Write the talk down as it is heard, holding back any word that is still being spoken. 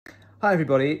Hi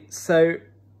everybody, so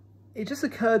it just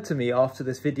occurred to me after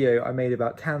this video I made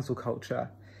about cancel culture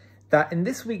that in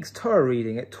this week's Torah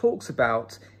reading it talks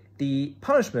about the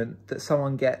punishment that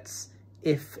someone gets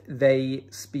if they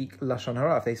speak lashon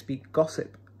hara, if they speak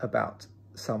gossip about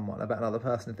someone, about another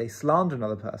person, if they slander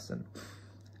another person.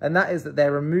 And that is that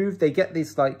they're removed, they get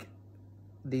these sort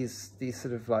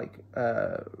of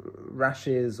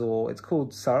rashes, or it's called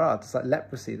sarat, it's like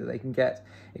leprosy that they can get.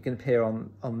 It can appear on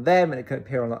them, and it can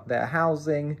appear on their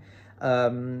housing,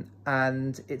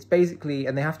 and it's basically,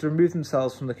 and they have to remove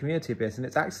themselves from the community a bit, and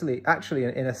it's actually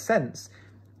in a sense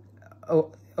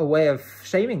a way of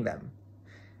shaming them.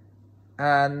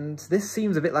 And this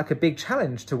seems a bit like a big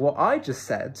challenge to what I just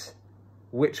said,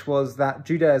 which was that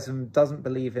Judaism doesn't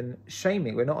believe in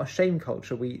shaming. We're not a shame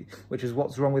culture, which is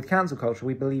what's wrong with cancel culture.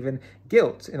 We believe in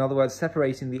guilt, in other words,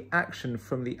 separating the action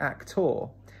from the actor,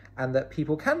 and that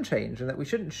people can change, and that we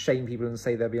shouldn't shame people and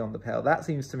say they're beyond the pale. That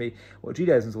seems to me what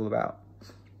Judaism's all about.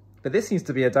 But this seems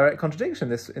to be a direct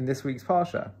contradiction in this week's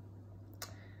Parsha.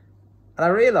 And I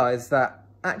realised that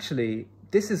actually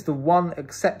this is the one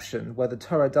exception where the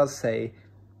Torah does say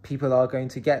people are going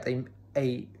to get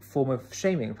a form of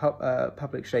shaming,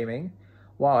 public shaming.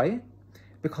 Why?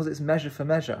 Because it's measure for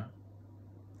measure.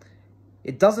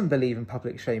 It doesn't believe in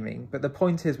public shaming, but the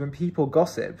point is when people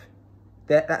gossip,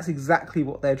 that's exactly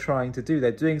what they're trying to do.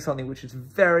 They're doing something which is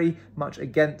very much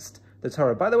against the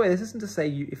Torah. By the way, this isn't to say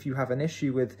if you have an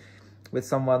issue with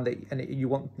someone and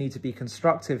you need to be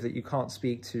constructive, that you can't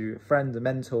speak to a friend, a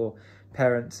mentor,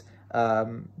 parent.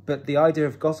 But the idea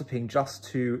of gossiping just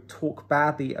to talk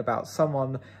badly about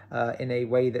someone in a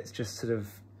way that's just sort of,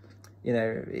 you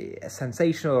know,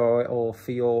 sensational or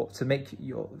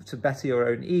to better your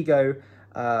own ego,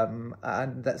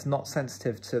 and that's not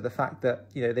sensitive to the fact that,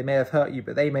 you know, they may have hurt you,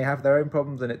 but they may have their own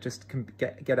problems and it just can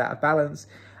get out of balance.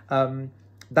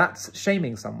 That's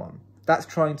shaming someone. That's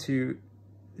trying to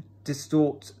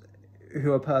distort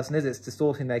who a person is. It's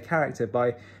distorting their character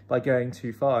by going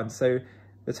too far. And so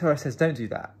the Torah says, don't do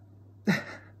that.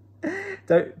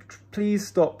 Please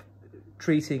stop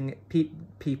treating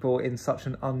people in such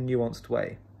an unnuanced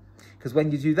way. Because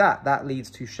when you do that, that leads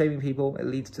to shaming people, it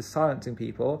leads to silencing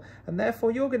people, and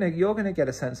therefore you're gonna get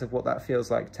a sense of what that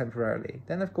feels like temporarily.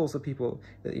 Then of course the people,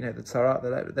 you know, the tzara,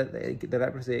 the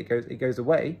leprosy, it goes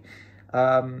away.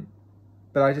 But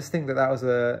I just think that was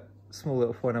a small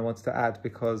little point I wanted to add,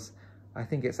 because I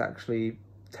think it's actually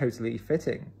totally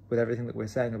fitting with everything that we're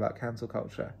saying about cancel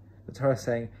culture. The Torah is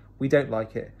saying, we don't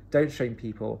like it, don't shame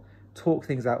people, talk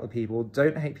things out with people,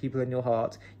 don't hate people in your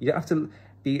heart. You don't have to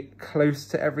be close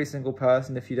to every single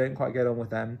person if you don't quite get on with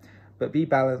them, but be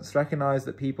balanced, recognise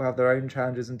that people have their own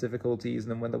challenges and difficulties,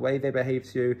 and when the way they behave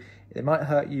to you, it might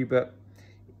hurt you, but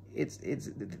it's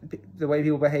the way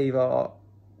people behave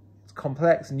it's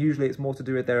complex, and usually it's more to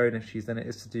do with their own issues than it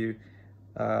is to do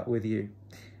with you.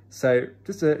 So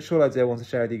just a short idea I want to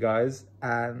share with you guys,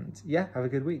 and yeah, have a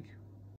good week.